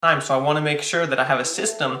time. So I want to make sure that I have a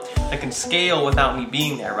system that can scale without me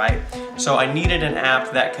being there, right? So I needed an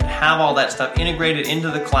app that could have all that stuff integrated into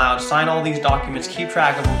the cloud, sign all these documents, keep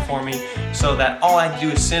track of them for me, so that all I have to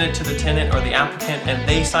do is send it to the tenant or the applicant and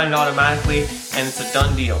they sign it automatically and it's a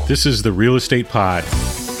done deal. This is the Real Estate Pod.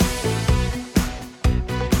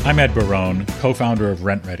 I'm Ed Barone, co-founder of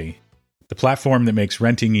RentRedi, the platform that makes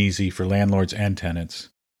renting easy for landlords and tenants.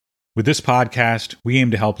 With this podcast, we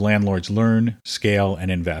aim to help landlords learn, scale, and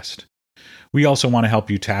invest. We also want to help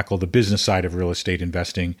you tackle the business side of real estate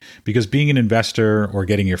investing because being an investor or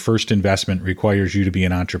getting your first investment requires you to be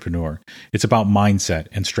an entrepreneur. It's about mindset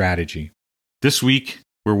and strategy. This week,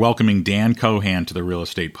 we're welcoming Dan Cohan to the Real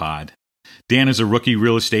Estate Pod. Dan is a rookie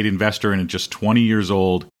real estate investor and at just 20 years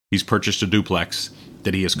old, he's purchased a duplex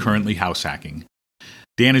that he is currently house hacking.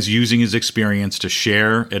 Dan is using his experience to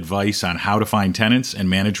share advice on how to find tenants and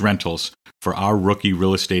manage rentals for our rookie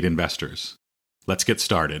real estate investors. Let's get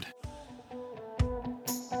started.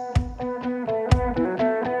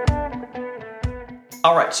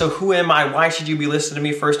 All right, so who am I? Why should you be listening to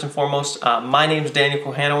me first and foremost? My name is Daniel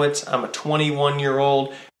Kohanowitz. I'm a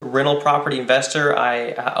 21-year-old rental property investor.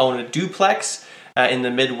 I own a duplex in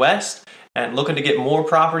the Midwest and looking to get more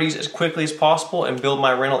properties as quickly as possible and build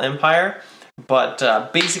my rental empire.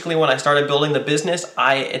 But basically, when I started building the business,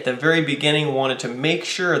 I, at the very beginning, wanted to make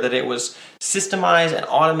sure that it was systemized and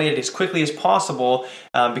automated as quickly as possible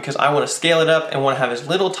because I want to scale it up and want to have as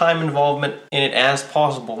little time involvement in it as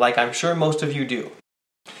possible, like I'm sure most of you do.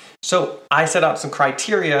 So I set out some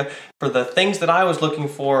criteria for the things that I was looking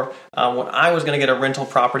for when I was going to get a rental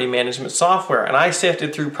property management software. And I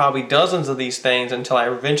sifted through probably dozens of these things until I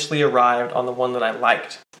eventually arrived on the one that I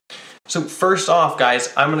liked. So first off,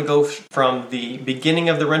 guys, I'm going to go from the beginning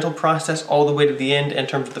of the rental process all the way to the end in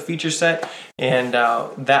terms of the feature set. And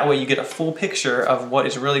that way you get a full picture of what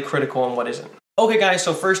is really critical and what isn't. Okay, guys,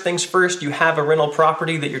 so first things first, you have a rental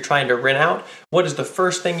property that you're trying to rent out. What is the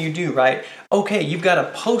first thing you do, right? Okay, you've got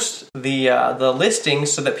to post the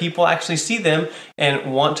listings so that people actually see them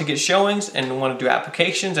and want to get showings and want to do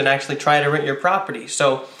applications and actually try to rent your property.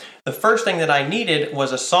 So the first thing that I needed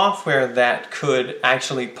was a software that could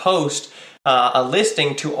actually post a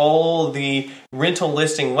listing to all the rental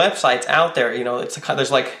listing websites out there. You know, it's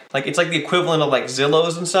there's like it's like the equivalent of like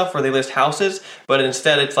Zillow's and stuff where they list houses, but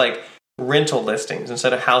instead it's like rental listings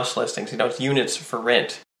instead of house listings. You know, it's units for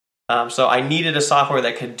rent. So I needed a software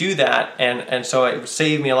that could do that, and so it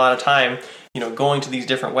saved me a lot of time, you know, going to these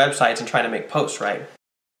different websites and trying to make posts, right?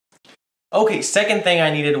 Okay, second thing I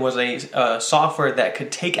needed was a software that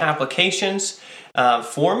could take applications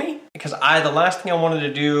for me, because the last thing I wanted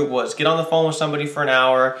to do was get on the phone with somebody for an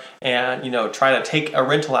hour and, you know, try to take a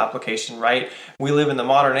rental application, right? We live in the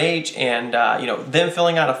modern age and, you know, them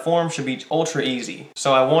filling out a form should be ultra easy.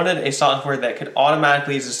 So I wanted a software that could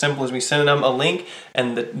automatically, as simple as me sending them a link,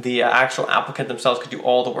 and the actual applicant themselves could do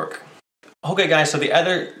all the work. Okay, guys, so the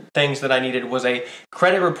other things that I needed was a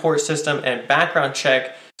credit report system and background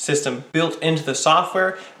check system built into the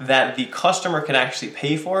software that the customer can actually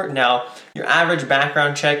pay for. Now, your average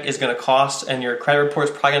background check is going to cost, and your credit report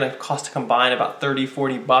is probably going to cost to combine about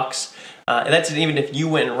 $30-$40. And that's even if you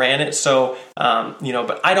went and ran it. So, you know,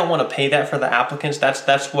 but I don't want to pay that for the applicants.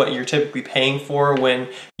 That's what you're typically paying for when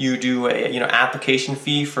you do a, you know, application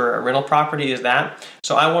fee for a rental property is that.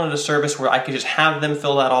 So I wanted a service where I could just have them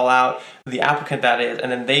fill that all out, the applicant that is,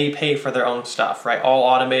 and then they pay for their own stuff, right? All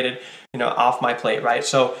automated, you know, off my plate, right?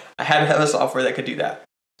 So I had to have a software that could do that.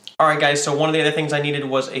 All right, guys, so one of the other things I needed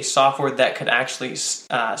was a software that could actually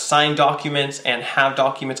sign documents and have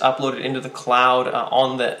documents uploaded into the cloud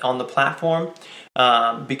on the platform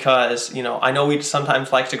because, you know, I know we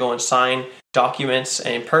sometimes like to go and sign documents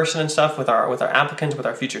in person and stuff with our applicants, with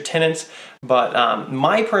our future tenants. But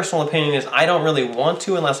my personal opinion is I don't really want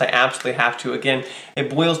to unless I absolutely have to. Again, it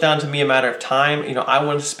boils down to me a matter of time. You know, I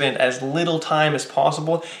want to spend as little time as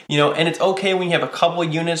possible, you know, and it's okay when you have a couple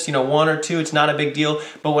of units, you know, one or two, it's not a big deal.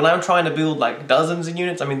 But when I'm trying to build like dozens of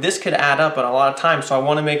units, I mean, this could add up in a lot of time. So I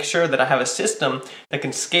want to make sure that I have a system that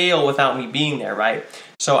can scale without me being there, right?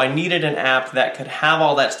 So I needed an app that could have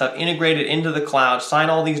all that stuff integrated into the cloud, sign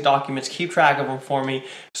all these documents, keep track of them for me,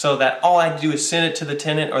 so that all I had to do is send it to the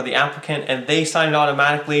tenant or the applicant and they sign it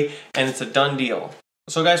automatically and it's a done deal.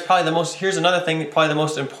 So guys, here's another thing, probably the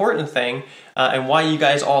most important thing and why you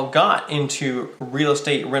guys all got into real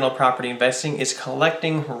estate rental property investing is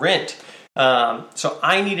collecting rent. So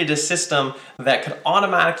I needed a system that could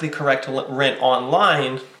automatically correct rent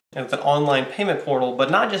online with an online payment portal,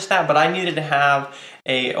 but not just that, but I needed to have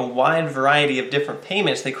a wide variety of different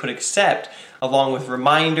payments they could accept, along with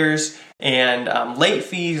reminders and late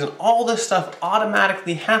fees and all this stuff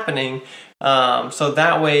automatically happening So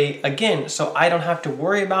that way, again, so I don't have to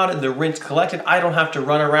worry about it. The rent's collected. I don't have to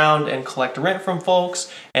run around and collect rent from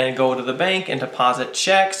folks and go to the bank and deposit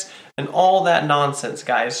checks and all that nonsense,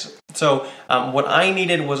 guys. So what I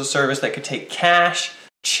needed was a service that could take cash,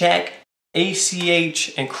 check,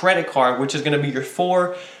 ACH, and credit card, which is going to be your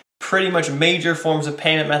 4 pretty much major forms of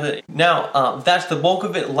payment method. Now, that's the bulk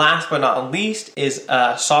of it. Last but not least is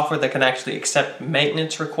software that can actually accept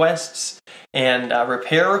maintenance requests and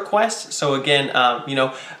repair requests. So again,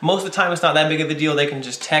 most of the time it's not that big of a deal. They can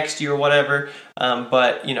just text you or whatever.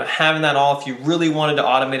 But having that all, if you really wanted to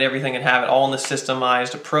automate everything and have it all in the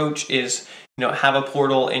systemized approach, is have a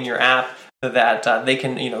portal in your app that they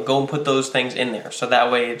can go and put those things in there. So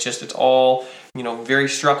that way it's all very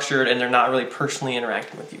structured, and they're not really personally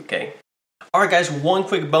interacting with you. Okay. All right, guys. One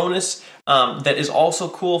quick bonus that is also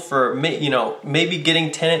cool for maybe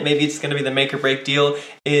getting tenant. Maybe it's going to be the make or break deal.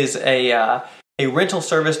 Is a rental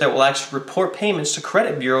service that will actually report payments to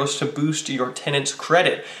credit bureaus to boost your tenant's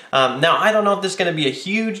credit. Now, I don't know if this is going to be a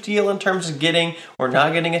huge deal in terms of getting or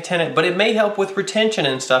not getting a tenant, but it may help with retention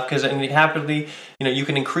and stuff, because you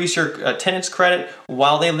can increase your tenant's credit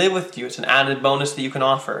while they live with you. It's an added bonus that you can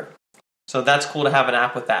offer. So that's cool to have an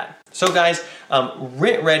app with that. So guys,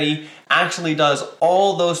 RentRedi actually does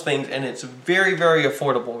all those things, and it's very, very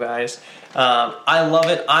affordable, guys. I love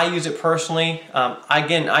it. I use it personally.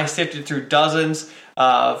 I sifted through dozens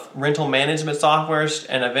of rental management softwares,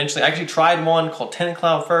 and eventually I actually tried one called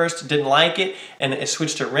TenantCloud first, didn't like it, and it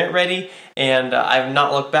switched to RentRedi, and I've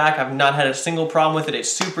not looked back. I've not had a single problem with it. It's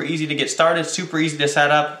super easy to get started, super easy to set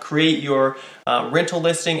up, create your rental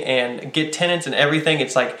listing, and get tenants and everything.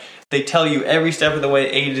 It's like they tell you every step of the way,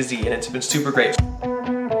 A to Z, and it's been super great.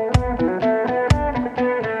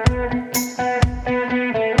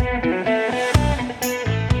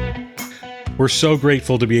 We're so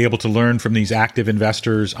grateful to be able to learn from these active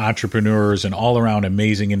investors, entrepreneurs, and all-around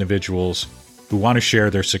amazing individuals who want to share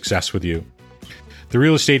their success with you. The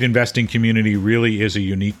real estate investing community really is a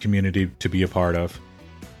unique community to be a part of.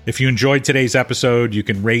 If you enjoyed today's episode, you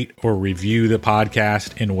can rate or review the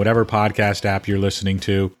podcast in whatever podcast app you're listening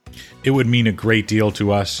to. It would mean a great deal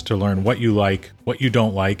to us to learn what you like, what you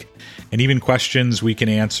don't like, and even questions we can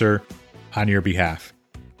answer on your behalf.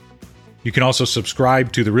 You can also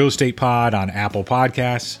subscribe to the Real Estate Pod on Apple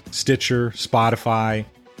Podcasts, Stitcher, Spotify,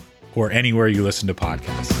 or anywhere you listen to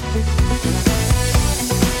podcasts.